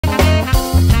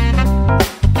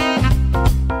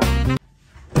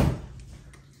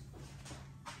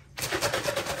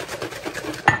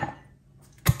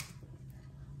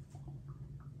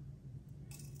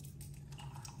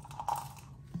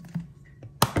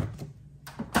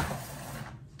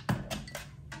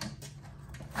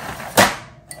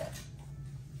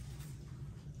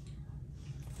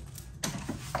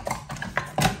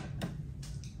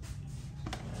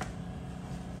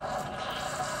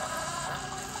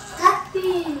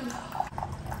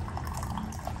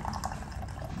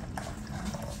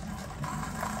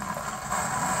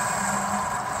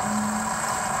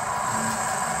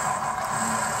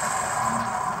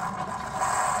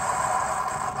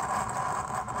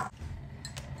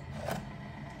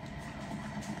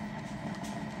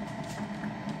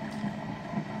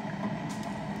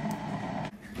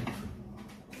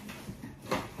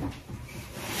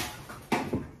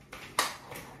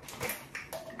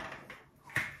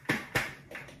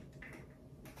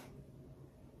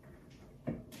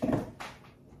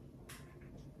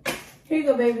Here you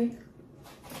go, baby.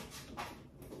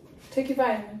 Take your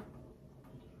vitamin.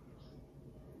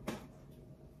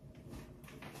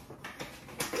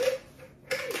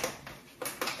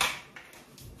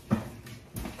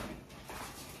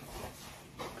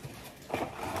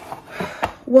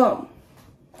 Well,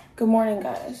 good morning,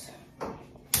 guys.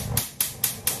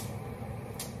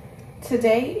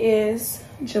 Today is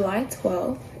July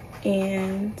 12th,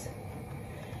 and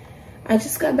I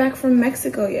just got back from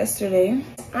Mexico yesterday.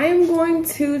 I am going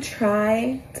to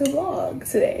try to vlog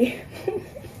today.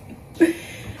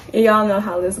 Y'all know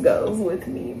how this goes with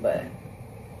me, but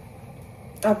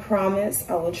I promise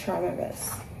I will try my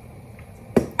best.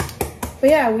 But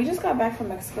yeah, we just got back from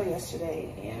Mexico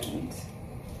yesterday, and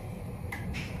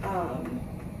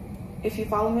if you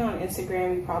follow me on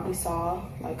Instagram, you probably saw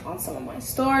like on some of my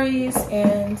stories,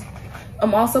 and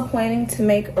I'm also planning to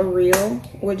make a reel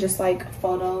with just like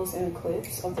photos and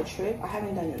clips of the trip. I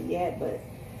haven't done it yet, but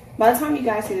by the time you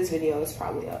guys see this video, it's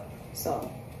probably up. So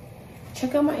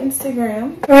check out my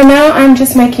Instagram. Right now, I'm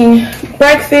just making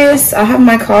breakfast. I have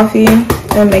my coffee.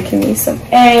 I'm making me some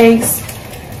eggs.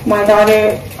 My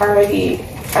daughter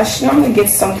she normally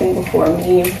gets something before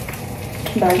me,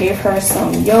 but I gave her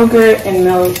some yogurt and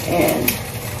milk, and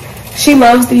she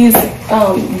loves these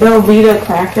Velveeta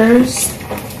crackers,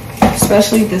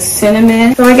 especially the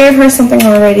cinnamon. So I gave her something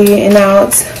already, and now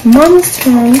it's Mama's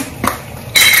turn.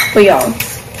 But y'all,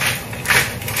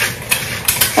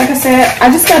 like I said, I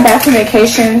just got back from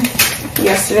vacation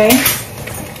yesterday.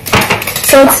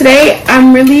 So today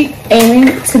I'm really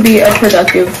aiming to be a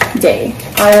productive day.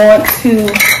 I want to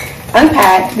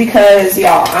unpack because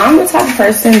y'all, I'm the type of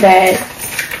person that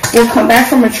will come back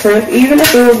from a trip, even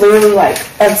if it was literally like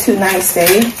a 2-night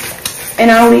stay,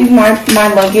 and I'll leave my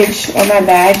luggage or my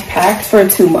bag packed for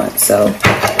 2 months. So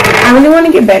I really want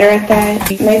to get better at that.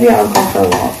 Maybe I'll go for a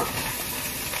walk.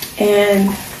 And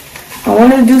I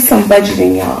want to do some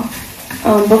budgeting, y'all.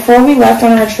 Before we left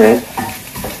on our trip,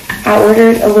 I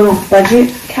ordered a little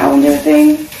budget calendar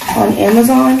thing on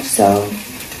Amazon. So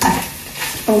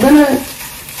I'm gonna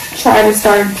try to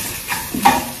start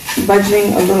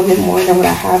budgeting a little bit more than what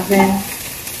I have been.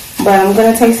 But I'm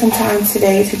gonna take some time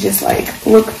today to just like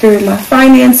look through my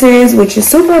finances, which is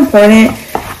super important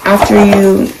after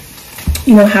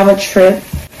you know, have a trip.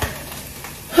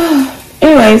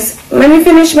 Anyways, let me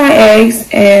finish my eggs,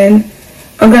 and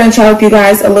I'm gonna chat with you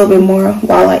guys a little bit more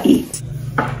while I eat.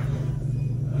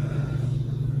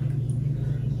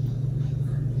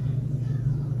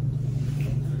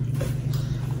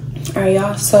 Alright,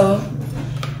 y'all, so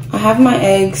I have my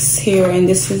eggs here, and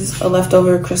this is a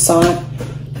leftover croissant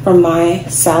from my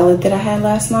salad that I had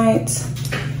last night.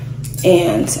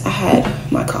 And I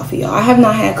had my coffee, y'all. I have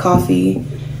not had coffee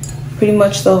pretty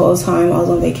much the whole time I was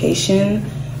on vacation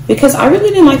because I really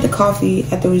didn't like the coffee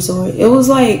at the resort. It was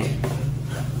like,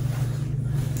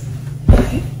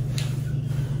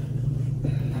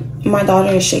 my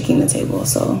daughter is shaking the table,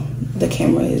 so the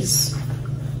camera is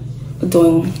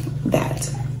doing that.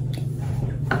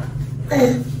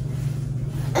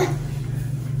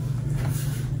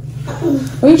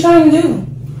 What are you trying to do?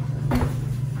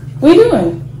 What are you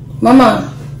doing? Mama,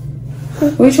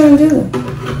 what are you trying to do?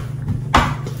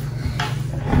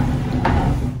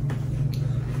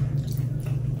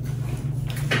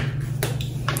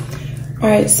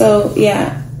 Alright, so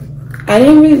yeah, I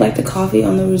didn't really like the coffee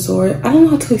on the resort. I don't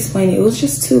know how to explain it. It was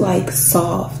just too like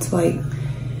soft. Like,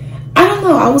 I don't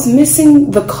know. I was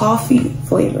missing the coffee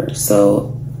flavor.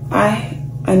 So I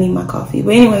need my coffee.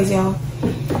 But anyways, y'all,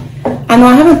 I know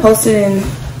I haven't posted in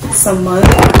some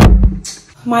months.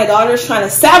 My daughter's trying to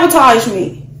sabotage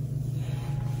me.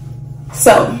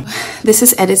 So this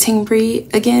is editing Bree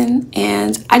again,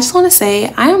 and I just want to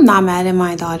say I am not mad at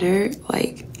my daughter.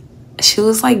 Like, she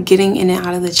was like getting in and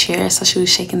out of the chair, so she was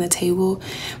shaking the table.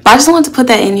 But I just wanted to put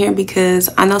that in here because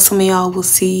I know some of y'all will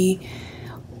see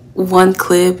one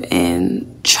clip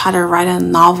and try to write a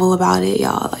novel about it,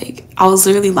 y'all. Like, I was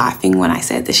literally laughing when I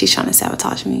said that she's trying to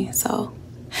sabotage me. So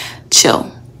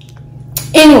chill.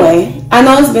 Anyway, I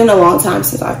know it's been a long time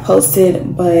since I've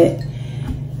posted, but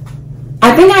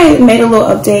I think I made a little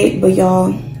update. But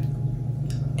y'all,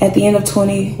 at the end of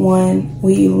 21,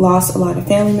 we lost a lot of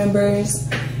family members.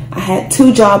 I had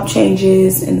 2 job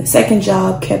changes, and the second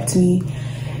job kept me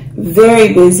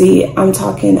very busy. I'm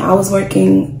talking, I was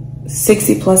working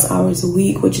 60 plus hours a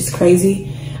week, which is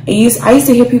crazy. I used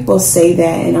to hear people say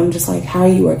that, and I'm just like, how are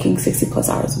you working 60 plus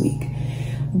hours a week?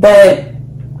 But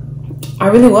I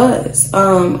really was.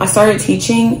 I started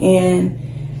teaching,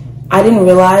 and I didn't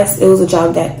realize it was a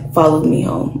job that followed me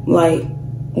home. Like,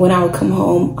 when I would come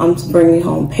home, I'm bringing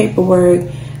home paperwork,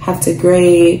 have to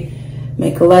grade,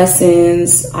 make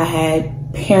lessons. I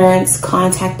had parents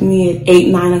contact me at 8,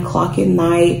 9 o'clock at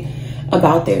night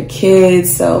about their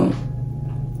kids. So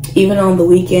even on the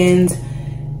weekends,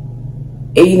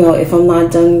 you know, if I'm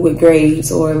not done with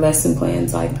grades or lesson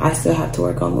plans, like, I still have to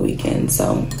work on the weekend.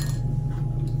 So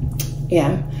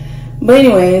yeah. But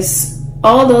anyways,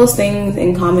 all those things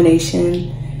in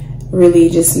combination really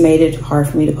just made it hard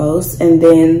for me to post. And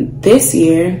then this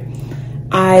year,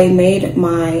 I made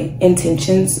my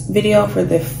intentions video for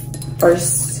the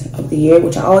first of the year,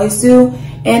 which I always do.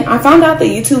 And I found out that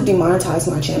YouTube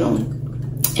demonetized my channel.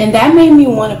 And that made me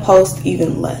want to post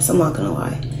even less, I'm not gonna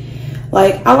lie.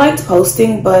 Like, I liked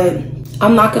posting, but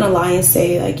I'm not gonna lie and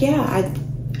say, like, yeah,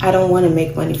 I don't want to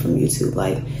make money from YouTube.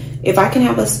 Like, if I can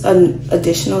have an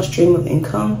additional stream of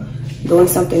income doing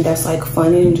something that's like fun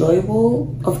and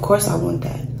enjoyable, of course I want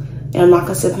that. And I'm not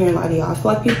gonna sit here and lie to y'all. I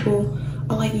feel like people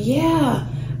are like, yeah,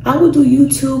 I would do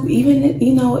YouTube even,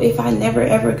 you know, if I never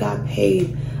ever got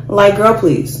paid. Like, girl,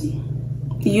 please.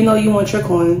 You know you want your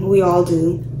coin. We all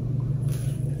do.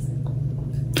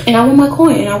 And I want my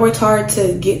coin, and I worked hard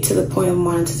to get to the point of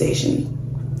monetization.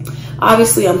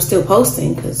 Obviously, I'm still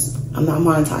posting because I'm not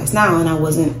monetized now, and I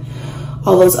wasn't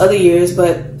all those other years,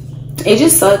 but it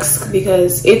just sucks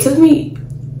because it took me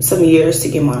some years to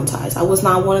get monetized. I was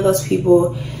not one of those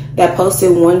people that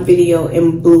posted one video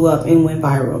and blew up and went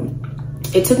viral.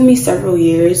 It took me several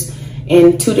years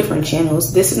and 2 different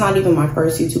channels. This is not even my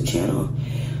first YouTube channel.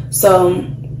 So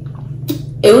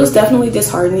it was definitely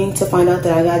disheartening to find out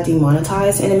that I got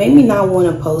demonetized, and it made me not want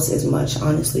to post as much,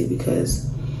 honestly, because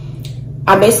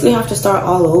I basically have to start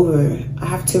all over. I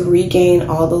have to regain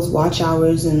all those watch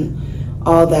hours and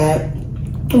all that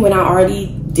when I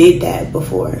already did that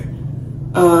before.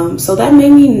 So that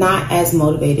made me not as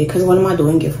motivated, because what am I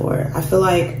doing it for? I feel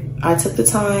like I took the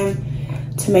time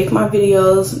to make my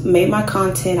videos, made my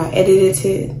content, I edited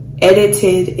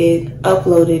it,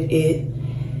 uploaded it,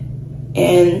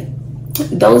 and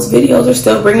those videos are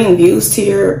still bringing views to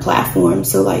your platform.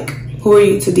 So like, who are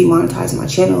you to demonetize my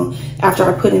channel after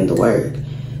I put in the work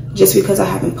just because I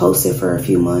haven't posted for a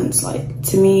few months? Like,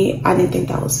 to me, I didn't think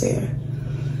that was fair.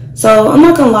 So I'm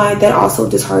not gonna lie, that also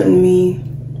disheartened me,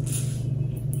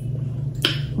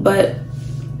 but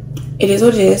it is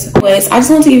what it is. Anyways, I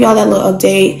just want to give y'all that little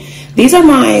update. These are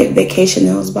my vacation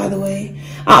nails, by the way.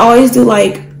 I always do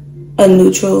like a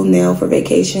neutral nail for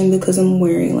vacation because I'm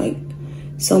wearing like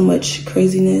so much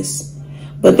craziness,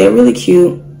 but they're really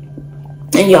cute.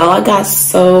 And y'all, I got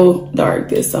so dark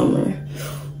this summer.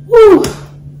 Woo.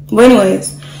 But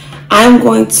anyways, I'm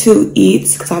going to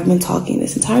eat because I've been talking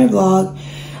this entire vlog.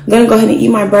 I'm gonna go ahead and eat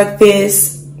my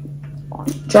breakfast,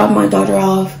 drop my daughter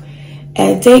off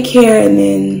at daycare, and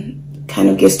then kind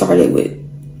of get started with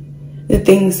the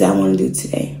things that I want to do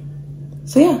today.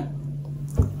 So yeah.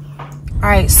 All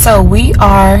right, so we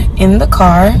are in the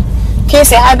car. Can you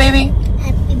say hi, baby?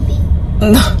 Hi, baby.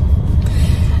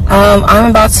 I'm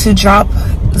about to drop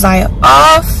Zaya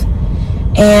off,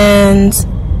 and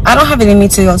I don't have it in me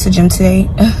to go to the gym today,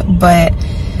 but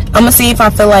I'm gonna see if I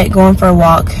feel like going for a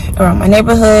walk around my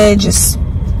neighborhood just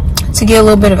to get a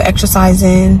little bit of exercise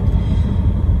in.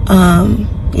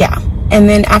 Yeah, and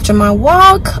then after my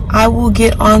walk, I will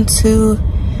get on to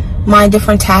my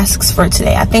different tasks for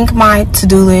today. I think my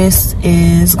to-do list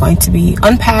is going to be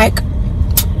unpack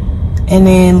and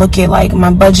then look at like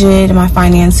my budget and my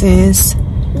finances.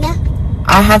 Yeah.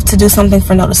 I have to do something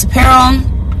for Notice Apparel,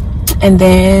 and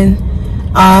then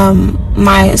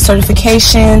my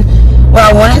certification. What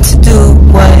I wanted to do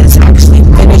was actually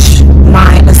finish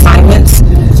my assignments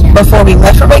before we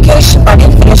left for vacation, but I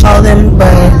didn't finish all of them.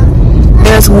 But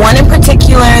there's one in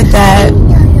particular that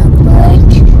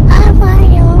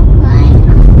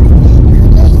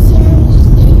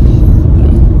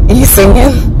you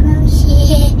singing?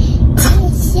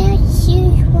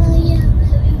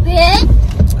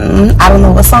 I don't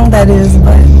know what song that is,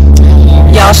 but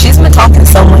y'all, she's been talking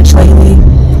so much lately.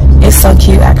 It's so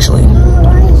cute, actually.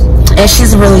 And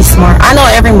she's really smart. I know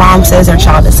every mom says their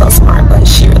child is so smart, but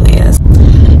she really is.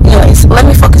 Anyways, let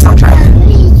me focus on driving.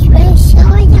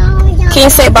 Can you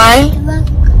say bye?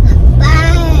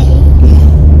 Bye.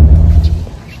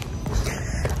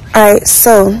 Alright,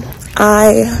 so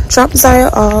I dropped Zaya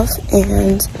off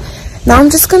and now I'm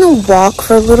just gonna walk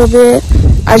for a little bit.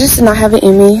 I just did not have it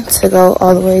in me to go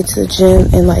all the way to the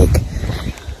gym and like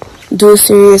do a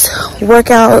serious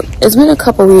workout. It's been a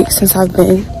couple weeks since I've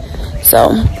been,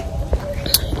 so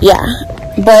yeah,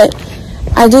 but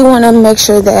I do want to make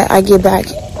sure that I get back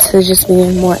to just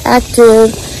being more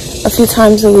active a few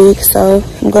times a week. So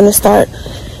I'm going to start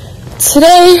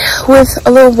today with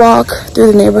a little walk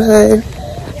through the neighborhood.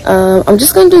 I'm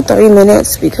just going to do 30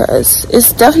 minutes because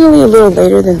it's definitely a little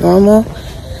later than normal.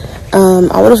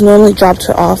 I would have normally dropped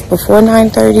her off before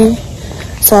 9:30,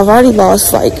 so I've already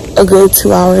lost like a good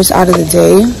 2 hours out of the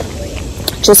day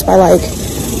just by like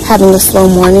having a slow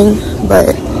morning.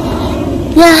 But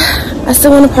yeah, I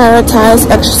still want to prioritize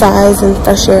exercise and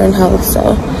fresh air and health, so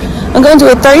I'm going to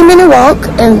do a 30-minute walk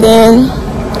and then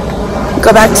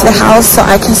go back to the house so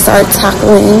I can start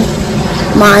tackling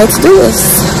my to-do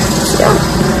list.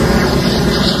 Yeah.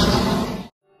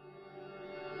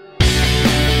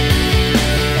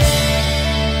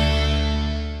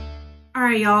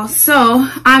 Alright y'all, so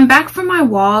I'm back from my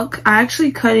walk. I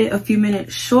actually cut it a few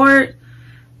minutes short,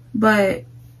 but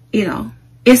you know,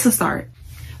 it's a start.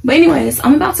 But anyways,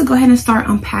 I'm about to go ahead and start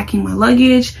unpacking my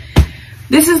luggage.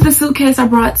 This is the suitcase I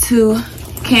brought to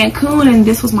Cancun, and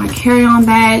this was my carry-on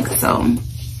bag. So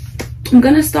I'm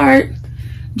gonna start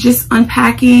just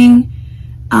unpacking.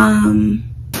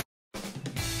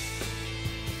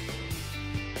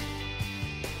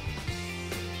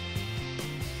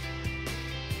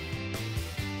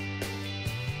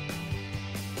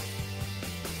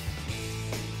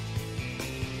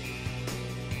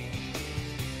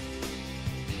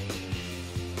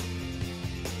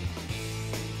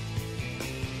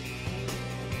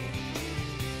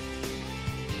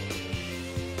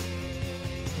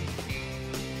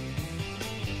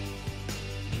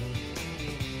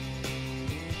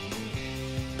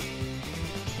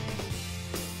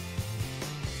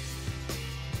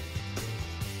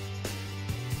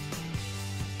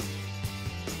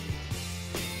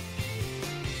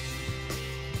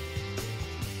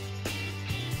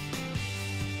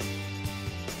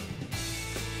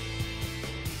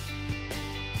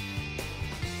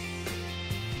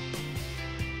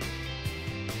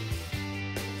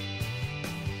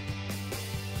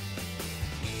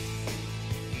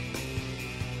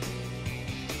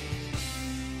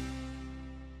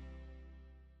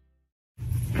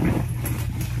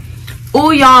 Oh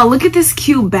y'all, look at this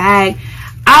cute bag.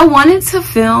 I wanted to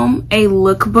film a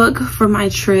lookbook for my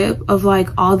trip of like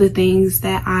all the things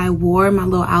that I wore, my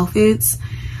little outfits,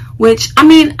 which I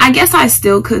mean, I guess I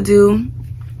still could do.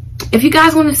 If you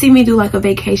guys want to see me do like a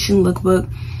vacation lookbook,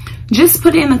 just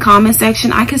put it in the comment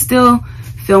section. I could still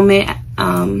film it.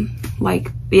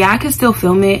 I could still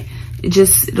film it.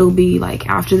 It'll be like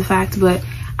after the fact. But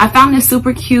I found this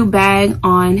super cute bag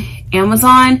on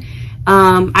Amazon.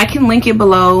 I can link it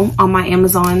below on my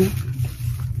Amazon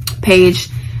page.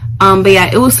 But yeah,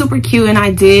 it was super cute and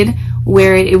I did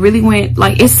wear it. It really went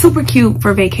like, it's super cute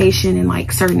for vacation and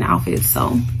like certain outfits.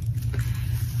 So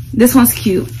this one's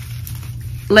cute.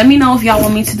 Let me know if y'all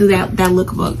want me to do that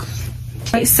lookbook.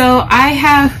 Right, so I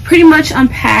have pretty much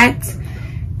unpacked.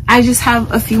 I just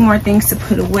have a few more things to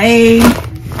put away.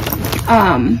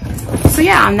 So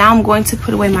yeah, now I'm going to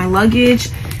put away my luggage.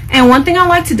 And one thing I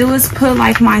like to do is put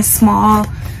like my small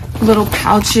little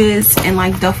pouches and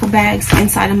like duffel bags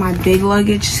inside of my big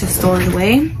luggage to store it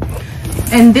away.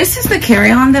 And this is the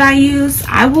carry-on that I use.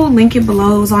 I will link it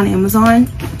below. It was on Amazon.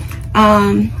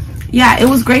 Yeah, it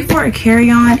was great for a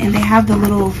carry-on, and they have the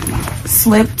little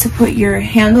slip to put your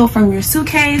handle from your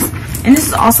suitcase. And this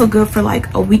is also good for like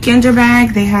a weekender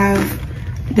bag. They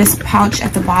have this pouch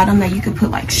at the bottom that you could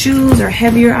put like shoes or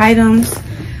heavier items.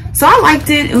 So I liked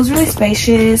it. It was really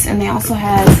spacious, and they also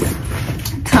had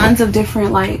tons of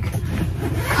different like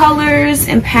colors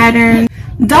and patterns.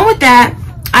 Done with that,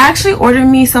 I actually ordered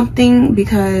me something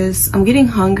because I'm getting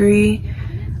hungry.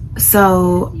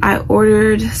 So I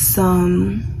ordered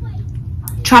some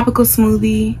tropical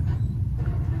smoothie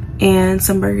and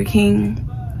some Burger King.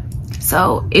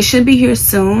 So it should be here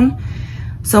soon.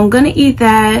 So I'm gonna eat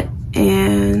that,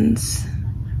 and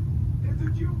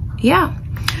yeah.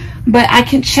 But I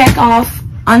can check off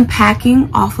unpacking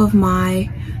off of my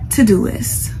to-do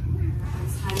list.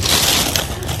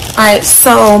 Alright,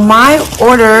 so my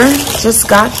order just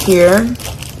got here.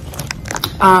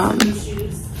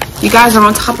 You guys are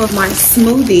on top of my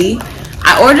smoothie.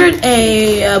 I ordered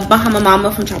a Bahama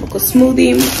Mama from Tropical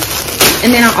Smoothie.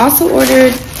 And then I also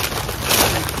ordered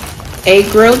a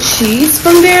grilled cheese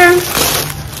from there.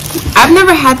 I've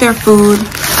never had their food,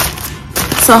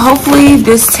 so hopefully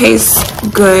this tastes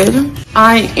good.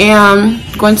 I am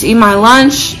going to eat my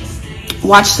lunch,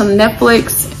 watch some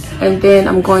Netflix, and then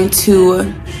I'm going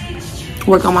to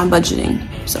work on my budgeting.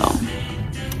 So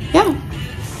yeah.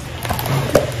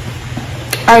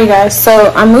 Alright guys,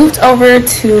 so I moved over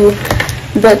to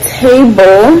the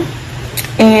table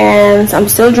and I'm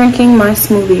still drinking my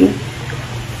smoothie.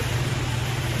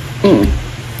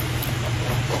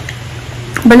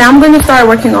 But now I'm going to start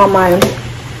working on my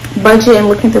budget and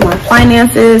looking through my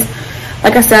finances.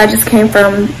 Like I said, I just came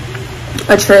from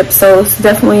a trip, so it's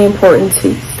definitely important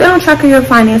to stay on track of your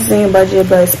finances and your budget,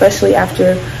 but especially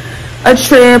after a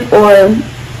trip or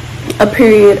a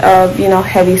period of, you know,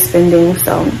 heavy spending.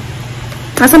 So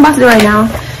that's what I'm about to do right now.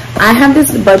 I have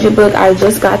this budget book. I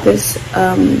just got this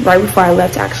right before I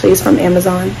left. Actually, it's from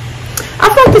Amazon. I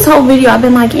feel like this whole video I've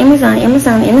been like Amazon,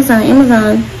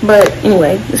 but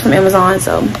anyway, it's from Amazon.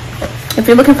 So if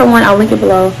you're looking for one, I'll link it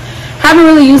below. Haven't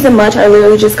really used it much. I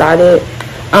literally just got it.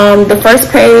 The first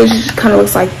page kind of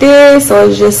looks like this, so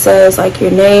it just says like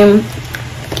your name,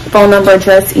 phone number,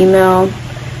 address, email,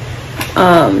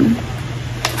 and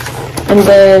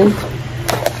then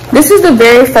this is the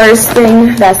very first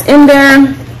thing that's in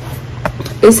there.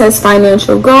 It says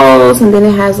financial goals, and then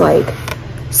it has like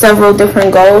several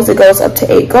different goals. It goes up to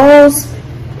 8 goals.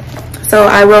 So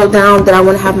I wrote down that I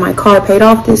want to have my car paid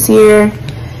off this year.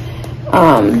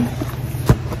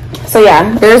 So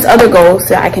yeah, there's other goals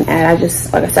that I can add. I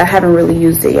just, like I said, I haven't really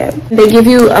used it yet. They give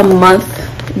you a month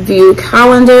view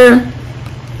calendar.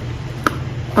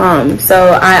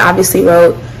 So I obviously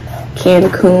wrote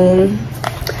Cancun.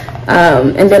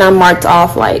 And then I marked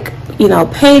off like, you know,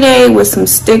 payday with some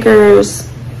stickers.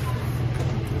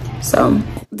 So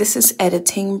this is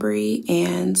editing Bree,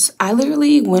 and I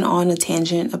literally went on a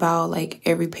tangent about like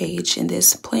every page in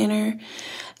this planner.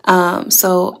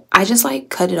 So I just like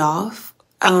cut it off.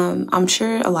 I'm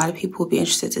sure a lot of people will be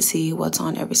interested to see what's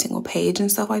on every single page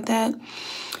and stuff like that.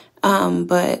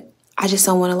 But I just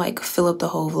don't want to like fill up the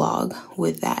whole vlog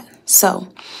with that. So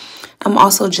I'm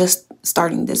also just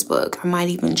starting this book. I might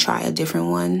even try a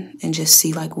different one and just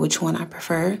see like which one I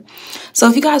prefer. So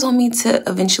if you guys want me to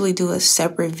eventually do a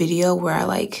separate video where I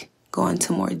like go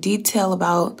into more detail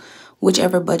about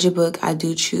whichever budget book I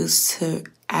do choose to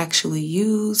actually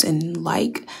use and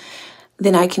like,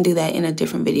 then I can do that in a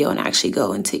different video and actually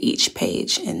go into each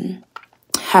page and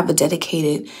have a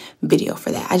dedicated video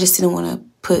for that. I just didn't want to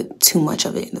put too much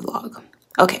of it in the vlog.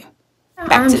 Okay,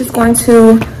 I'm just going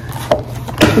to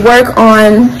work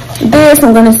on this.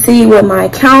 I'm going to see what my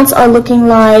accounts are looking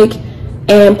like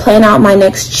and plan out my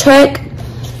next check.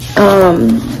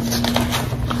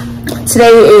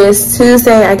 Today is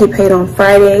Tuesday. I get paid on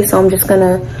Friday, so I'm just going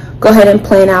to go ahead and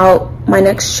plan out my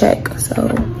next check. So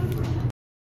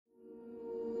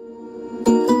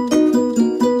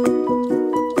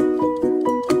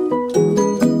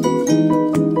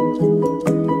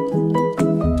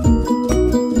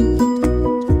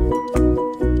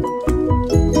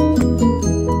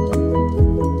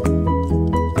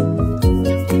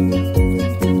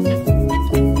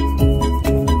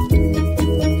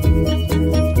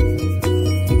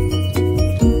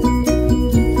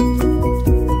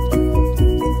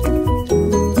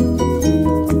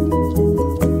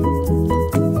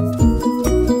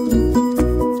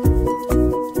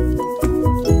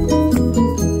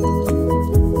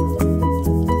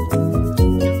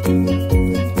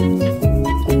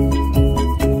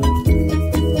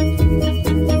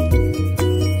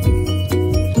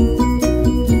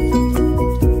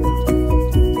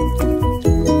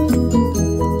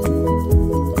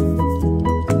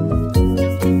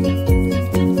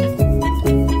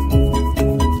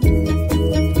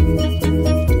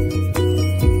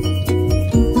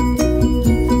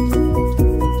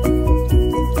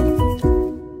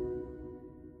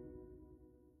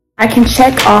I can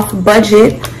check off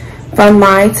budget from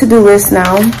my to-do list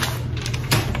now.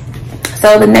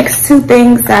 So the next 2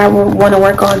 things that I want to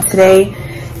work on today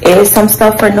is some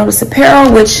stuff for Notice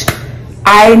Apparel, which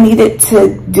I needed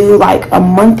to do like a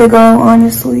month ago,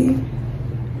 honestly.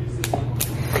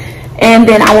 And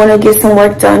then I want to get some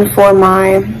work done for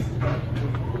my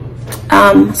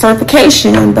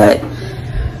certification, but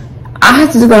I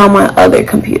have to do that on my other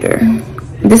computer.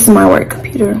 This is my work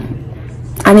computer.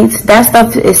 That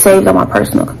stuff is saved on my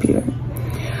personal computer.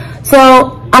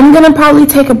 So I'm gonna probably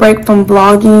take a break from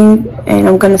vlogging and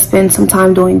I'm gonna spend some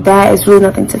time doing that. It's really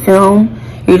nothing to film.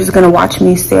 You're just gonna watch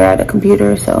me stare at a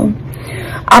computer. So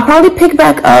I'll probably pick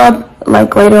back up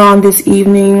like later on this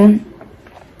evening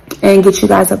and get you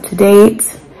guys up to date.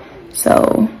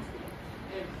 So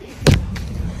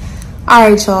all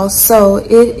right, y'all, so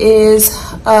it is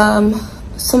a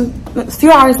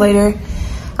few hours later.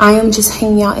 I am just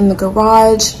hanging out in the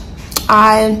garage.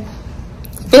 I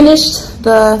finished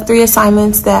the 3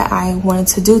 assignments that I wanted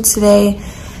to do today.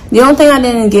 The only thing I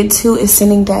didn't get to is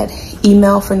sending that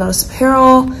email for notice of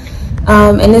apparel.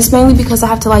 And it's mainly because I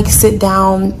have to like sit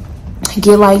down,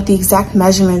 get like the exact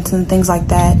measurements and things like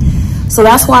that. So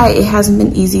that's why it hasn't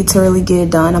been easy to really get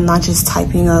it done. I'm not just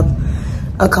typing up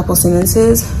a couple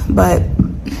sentences, but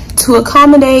to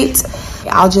accommodate,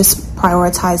 I'll just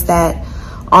prioritize that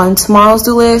on tomorrow's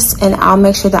do list, and I'll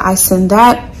make sure that I send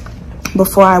that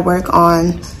before I work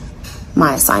on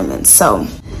my assignments. So,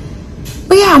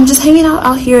 but yeah, I'm just hanging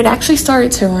out here. It actually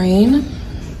started to rain,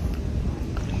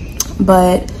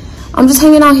 but I'm just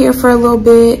hanging out here for a little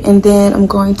bit, and then I'm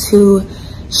going to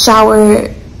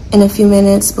shower in a few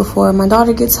minutes before my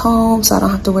daughter gets home, so I don't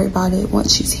have to worry about it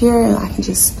once she's here, and I can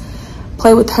just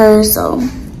play with her. So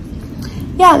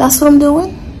yeah, that's what I'm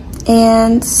doing.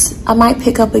 And I might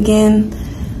pick up again,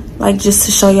 like just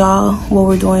to show y'all what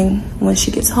we're doing when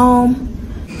she gets home.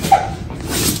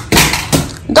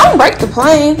 Don't break the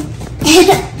plane.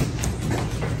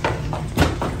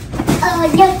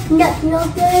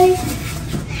 No, good.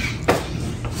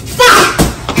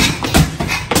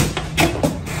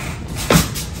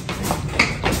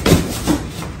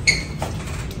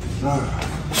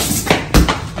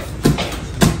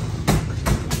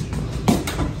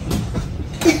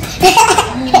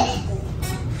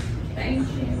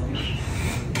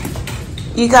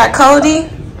 You got Cody?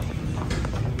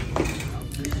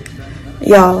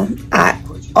 Y'all, I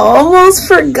almost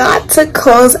forgot to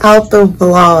close out the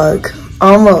vlog.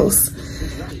 Almost.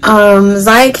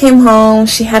 Zaya came home,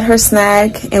 she had her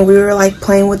snack, and we were like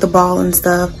playing with the ball and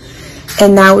stuff.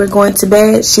 And now we're going to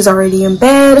bed. She's already in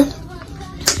bed.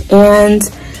 And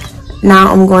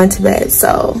now I'm going to bed.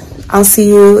 So I'll see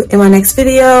you in my next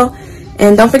video.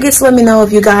 And don't forget to let me know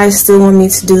if you guys still want me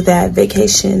to do that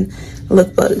vacation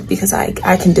lookbook, because I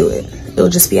can do it. It'll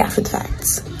just be after the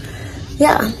facts.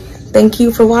 Yeah, thank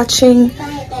you for watching.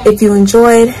 If you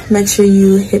enjoyed, make sure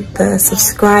you hit the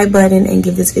subscribe button and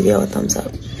give this video a thumbs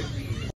up.